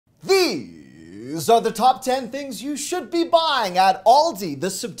These are the top 10 things you should be buying at Aldi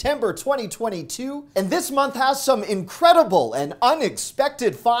this September 2022. And this month has some incredible and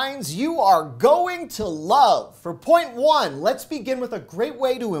unexpected finds you are going to love. For point one, let's begin with a great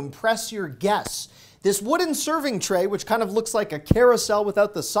way to impress your guests. This wooden serving tray, which kind of looks like a carousel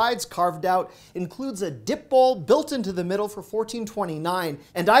without the sides carved out, includes a dip bowl built into the middle for $14.29.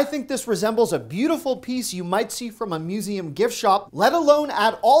 And I think this resembles a beautiful piece you might see from a museum gift shop, let alone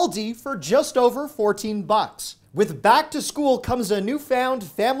at Aldi for just over 14 bucks. With back to school comes a newfound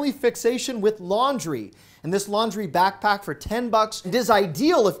family fixation with laundry. And this laundry backpack for 10 bucks is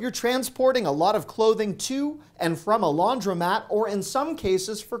ideal if you're transporting a lot of clothing to and from a laundromat, or in some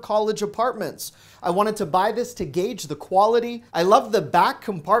cases for college apartments. I wanted to buy this to gauge the quality. I love the back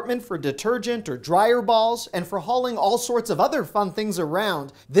compartment for detergent or dryer balls and for hauling all sorts of other fun things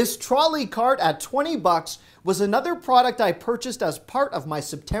around. This trolley cart at 20 bucks was another product I purchased as part of my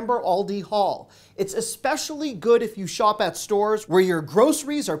September Aldi haul. It's especially good if you shop at stores where your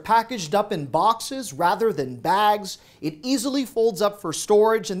groceries are packaged up in boxes rather than bags. It easily folds up for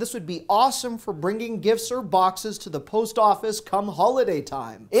storage, and this would be awesome for bringing gifts or boxes to the post office come holiday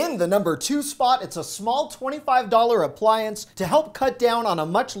time. In the number 2 spot, it's a small $25 appliance to help cut down on a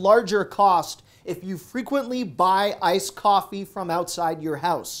much larger cost if you frequently buy iced coffee from outside your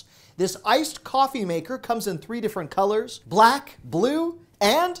house. This iced coffee maker comes in 3 different colors: black, blue,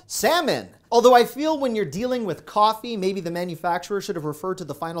 and salmon. Although I feel when you're dealing with coffee, maybe the manufacturer should have referred to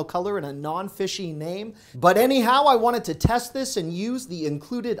the final color in a non-fishy name. But anyhow, I wanted to test this and use the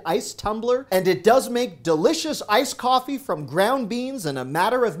included ice tumbler, and it does make delicious iced coffee from ground beans in a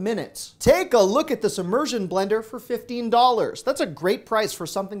matter of minutes. Take a look at this immersion blender for $15. That's a great price for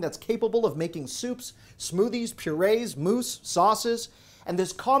something that's capable of making soups, smoothies, purees, mousse, sauces. And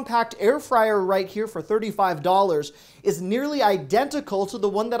this compact air fryer right here for $35 is nearly identical to the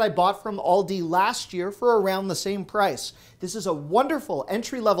one that I bought from Aldi last year for around the same price. This is a wonderful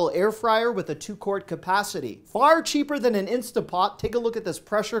entry-level air fryer with a 2-quart capacity. Far cheaper than an Instapot. Take a look at this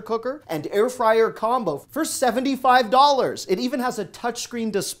pressure cooker and air fryer combo for $75. It even has a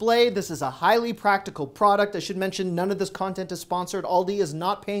touchscreen display. This is a highly practical product. I should mention none of this content is sponsored. Aldi is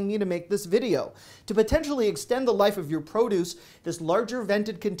not paying me to make this video. To potentially extend the life of your produce, this larger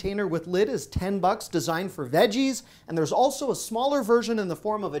vented container with lid is 10 bucks, designed for veggies, and there's also a smaller version in the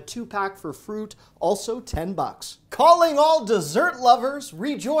form of a 2-pack for fruit, also 10 bucks. Calling all dessert lovers,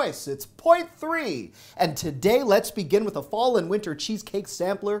 rejoice, it's point 3. And today let's begin with a fall and winter cheesecake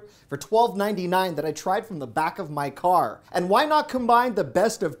sampler for $12.99 that I tried from the back of my car. And why not combine the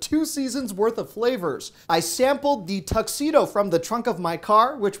best of 2 seasons worth of flavors? I sampled the tuxedo from the trunk of my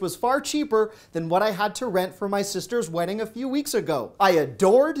car, which was far cheaper than what I had to rent for my sister's wedding a few weeks ago. I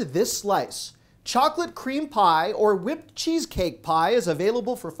adored this slice. Chocolate cream pie or whipped cheesecake pie is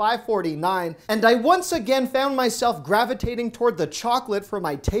available for $5.49, and I once again found myself gravitating toward the chocolate for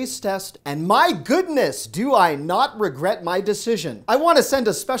my taste test, and my goodness, do I not regret my decision. I want to send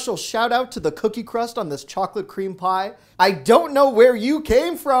a special shout out to the cookie crust on this chocolate cream pie. I don't know where you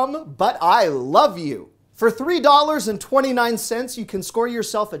came from, but I love you. For $3.29, you can score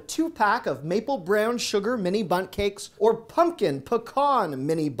yourself a 2-pack of maple brown sugar mini bundt cakes or pumpkin pecan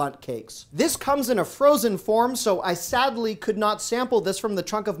mini bundt cakes. This comes in a frozen form, so I sadly could not sample this from the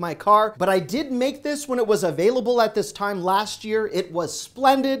trunk of my car, but I did make this when it was available at this time last year. It was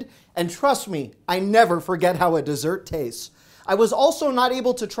splendid, and trust me, I never forget how a dessert tastes. I was also not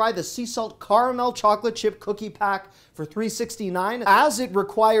able to try the sea salt caramel chocolate chip cookie pack for $3.69 as it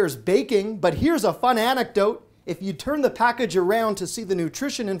requires baking, but here's a fun anecdote. If you turn the package around to see the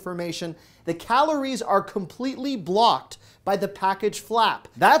nutrition information, the calories are completely blocked by the package flap.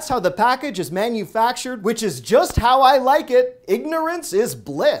 That's how the package is manufactured, which is just how I like it. Ignorance is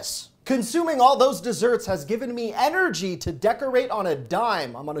bliss. Consuming all those desserts has given me energy to decorate on a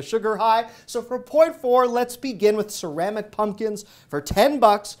dime. I'm on a sugar high. So for point 4, let's begin with ceramic pumpkins for 10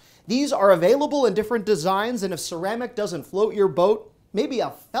 bucks. These are available in different designs, and if ceramic doesn't float your boat, maybe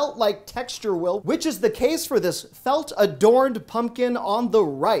a felt-like texture will, which is the case for this felt-adorned pumpkin on the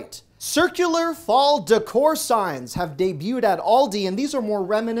right. Circular fall decor signs have debuted at Aldi, and these are more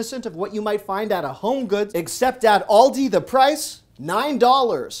reminiscent of what you might find at a Home Goods, except at Aldi, the price,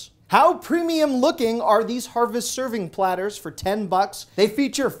 $9. How premium looking are these harvest serving platters for 10 bucks? They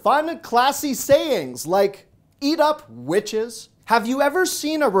feature fun, classy sayings like, "Eat up, witches." Have you ever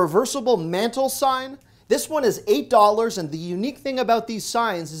seen a reversible mantle sign? This one is $8, and the unique thing about these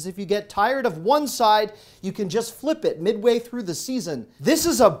signs is if you get tired of one side, you can just flip it midway through the season. This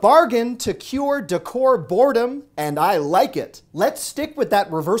is a bargain to cure decor boredom, and I like it. Let's stick with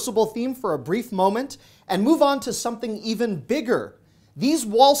that reversible theme for a brief moment and move on to something even bigger. These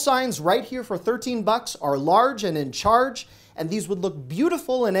wall signs right here for 13 bucks are large and in charge, and these would look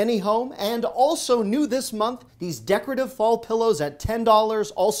beautiful in any home. And also new this month, these decorative fall pillows at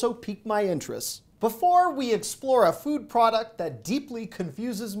 $10 also piqued my interest. Before we explore a food product that deeply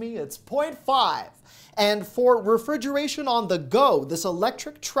confuses me, it's point 5. And for refrigeration on the go, this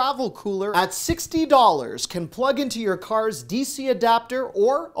electric travel cooler at $60 can plug into your car's DC adapter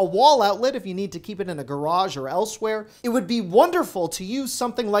or a wall outlet if you need to keep it in a garage or elsewhere. It would be wonderful to use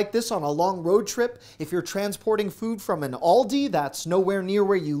something like this on a long road trip if you're transporting food from an Aldi that's nowhere near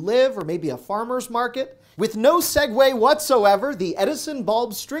where you live, or maybe a farmer's market. With no segue whatsoever, the Edison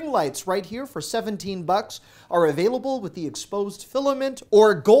bulb string lights right here for 17 bucks are available with the exposed filament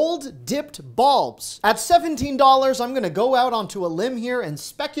or gold dipped bulbs. At $17, I'm going to go out onto a limb here and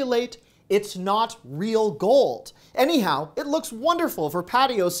speculate it's not real gold. Anyhow, it looks wonderful for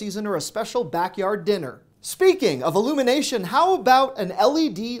patio season or a special backyard dinner. Speaking of illumination, how about an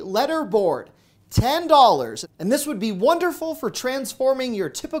LED letter board? $10, and this would be wonderful for transforming your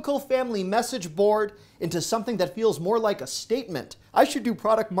typical family message board into something that feels more like a statement. I should do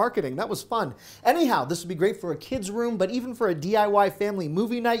product marketing, that was fun. Anyhow, this would be great for a kid's room, but even for a DIY family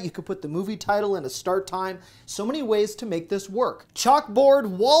movie night, you could put the movie title and a start time. So many ways to make this work. Chalkboard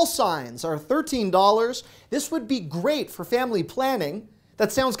wall signs are $13. This would be great for family planning.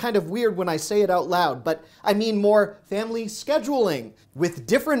 That sounds kind of weird when I say it out loud, but I mean more family scheduling, with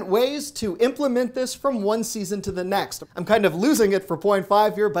different ways to implement this from one season to the next. I'm kind of losing it for point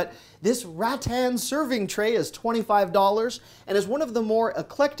 5 here, but this rattan serving tray is $25 and is one of the more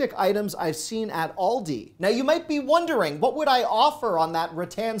eclectic items I've seen at Aldi. Now you might be wondering, what would I offer on that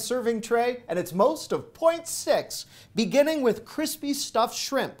rattan serving tray? And it's most of point 6, beginning with crispy stuffed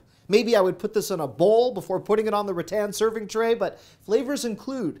shrimp. Maybe I would put this in a bowl before putting it on the rattan serving tray, but flavors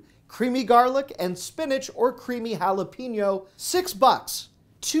include creamy garlic and spinach or creamy jalapeno, $6.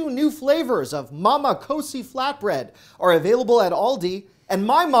 2 new flavors of Mama Cosi flatbread are available at Aldi, and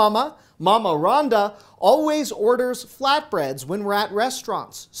my mama, Mama Rhonda, always orders flatbreads when we're at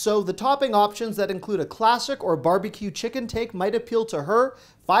restaurants. So the topping options that include a classic or barbecue chicken take might appeal to her,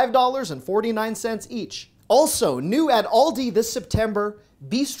 $5.49 each. Also, new at Aldi this September,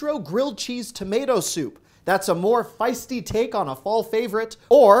 Bistro grilled cheese tomato soup. That's a more feisty take on a fall favorite.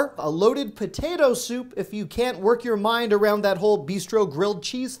 Or a loaded potato soup if you can't work your mind around that whole bistro grilled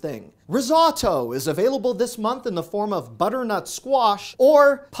cheese thing. Risotto is available this month in the form of butternut squash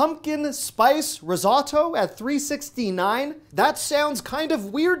or pumpkin spice risotto at $3.69. That sounds kind of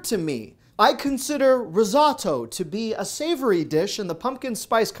weird to me. I consider risotto to be a savory dish, and the pumpkin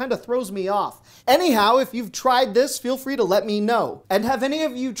spice kind of throws me off. Anyhow, if you've tried this, feel free to let me know. And have any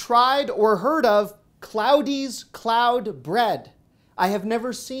of you tried or heard of Cloudy's Cloud Bread? I have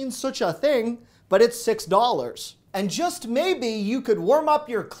never seen such a thing, but it's $6. And just maybe you could warm up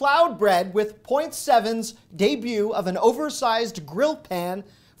your cloud bread with Point 7's debut of an oversized grill pan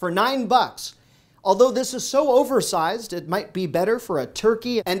for $9. Although this is so oversized, it might be better for a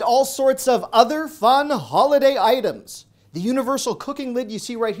turkey and all sorts of other fun holiday items. The universal cooking lid you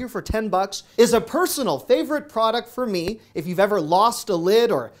see right here for $10 is a personal favorite product for me. If you've ever lost a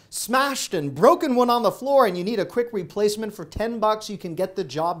lid or smashed and broken one on the floor and you need a quick replacement for $10, you can get the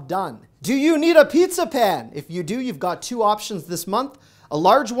job done. Do you need a pizza pan? If you do, you've got 2 options this month. A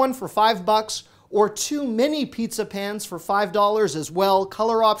large one for $5 or 2 mini pizza pans for $5 as well.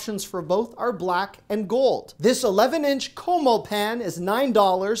 Color options for both are black and gold. This 11-inch Como pan is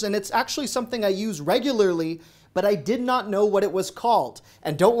 $9, and it's actually something I use regularly, but I did not know what it was called.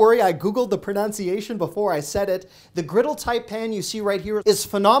 And don't worry, I Googled the pronunciation before I said it. The griddle type pan you see right here is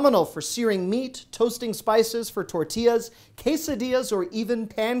phenomenal for searing meat, toasting spices for tortillas, quesadillas, or even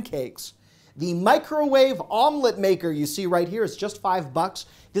pancakes. The microwave omelet maker you see right here is just $5.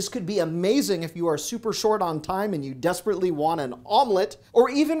 This could be amazing if you are super short on time and you desperately want an omelet, or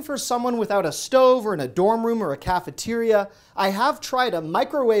even for someone without a stove or in a dorm room or a cafeteria. I have tried a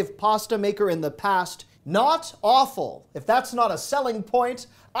microwave pasta maker in the past. Not awful. If that's not a selling point,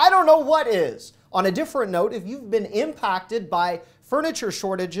 I don't know what is. On a different note, if you've been impacted by furniture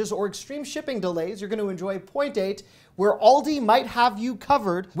shortages or extreme shipping delays, you're going to enjoy point 8, where Aldi might have you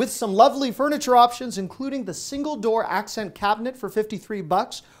covered with some lovely furniture options, including the single door accent cabinet for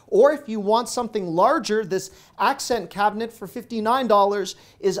 $53. Or if you want something larger, this accent cabinet for $59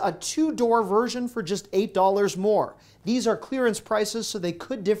 is a 2-door version for just $8 more. These are clearance prices, so they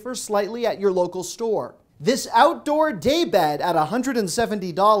could differ slightly at your local store. This outdoor daybed at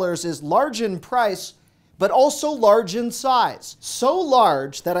 $170 is large in price, but also large in size. So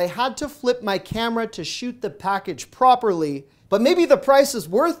large that I had to flip my camera to shoot the package properly. But maybe the price is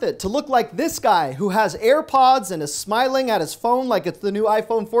worth it to look like this guy who has AirPods and is smiling at his phone like it's the new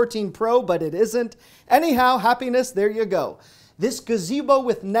iPhone 14 Pro, but it isn't. Anyhow, happiness, there you go. This gazebo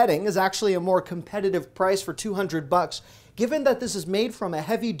with netting is actually a more competitive price for 200 bucks, given that this is made from a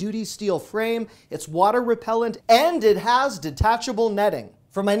heavy-duty steel frame, it's water repellent, and it has detachable netting.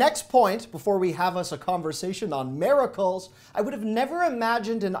 For my next point, before we have us a conversation on miracles, I would have never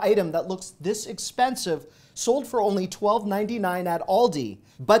imagined an item that looks this expensive sold for only $12.99 at Aldi.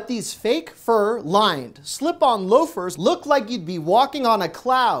 But these fake fur lined slip-on loafers look like you'd be walking on a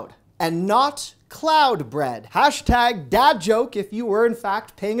cloud, and not cloud bread. Hashtag dad joke if you were in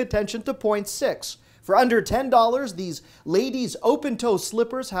fact paying attention to point 6. For under $10, these ladies' open-toe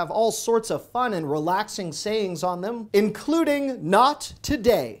slippers have all sorts of fun and relaxing sayings on them, including not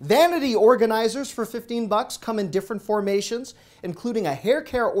today. Vanity organizers for 15 bucks come in different formations, including a hair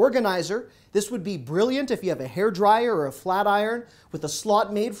care organizer. This would be brilliant if you have a hair dryer or a flat iron with a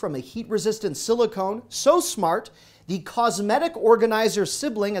slot made from a heat-resistant silicone. So smart. The cosmetic organizer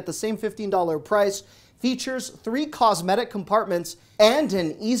sibling at the same $15 price features 3 cosmetic compartments and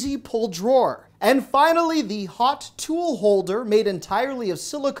an easy pull drawer. And finally, the hot tool holder made entirely of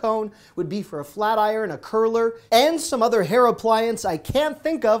silicone would be for a flat iron, a curler, and some other hair appliance I can't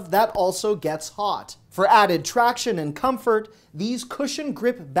think of that also gets hot. For added traction and comfort, these cushion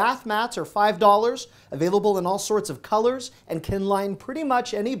grip bath mats are $5, available in all sorts of colors, and can line pretty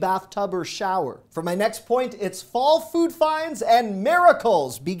much any bathtub or shower. For my next point, it's fall food finds and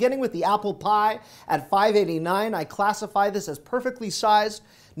miracles, beginning with the apple pie at $5.89. I classify this as perfectly sized,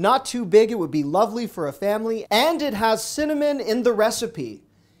 not too big, it would be lovely for a family, and it has cinnamon in the recipe.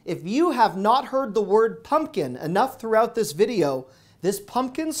 If you have not heard the word pumpkin enough throughout this video, this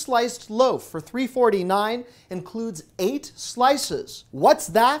pumpkin sliced loaf for $3.49 includes 8 slices. What's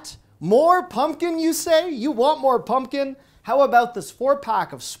that? More pumpkin, you say? You want more pumpkin? How about this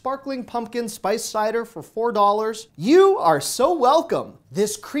 4-pack of sparkling pumpkin spice cider for $4? You are so welcome.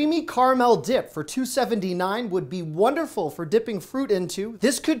 This creamy caramel dip for $2.79 would be wonderful for dipping fruit into.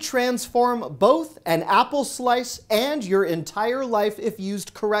 This could transform both an apple slice and your entire life if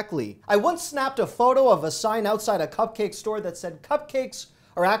used correctly. I once snapped a photo of a sign outside a cupcake store that said cupcakes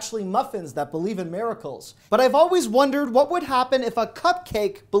are actually muffins that believe in miracles. But I've always wondered what would happen if a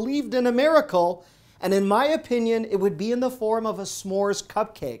cupcake believed in a miracle. And in my opinion, it would be in the form of a s'mores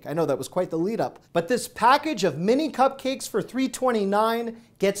cupcake. I know that was quite the lead up. But this package of mini cupcakes for $3.29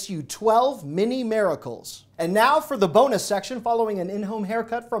 gets you 12 mini miracles. And now for the bonus section, following an in-home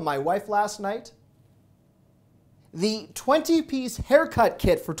haircut from my wife last night. The 20-piece haircut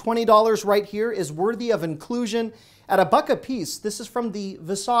kit for $20 right here is worthy of inclusion. At $1 a piece, this is from the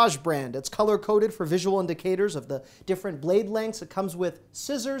Visage brand. It's color-coded for visual indicators of the different blade lengths. It comes with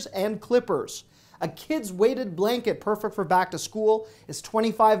scissors and clippers. A kid's weighted blanket, perfect for back to school, is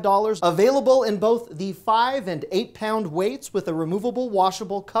 $25, available in both the 5 and 8 pound weights with a removable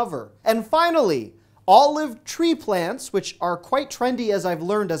washable cover. And finally, olive tree plants, which are quite trendy as I've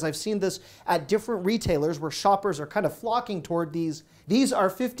learned, as I've seen this at different retailers where shoppers are kind of flocking toward these. These are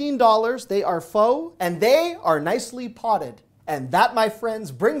 $15, they are faux, and they are nicely potted. And that, my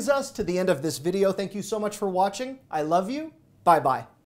friends, brings us to the end of this video. Thank you so much for watching. I love you. Bye-bye.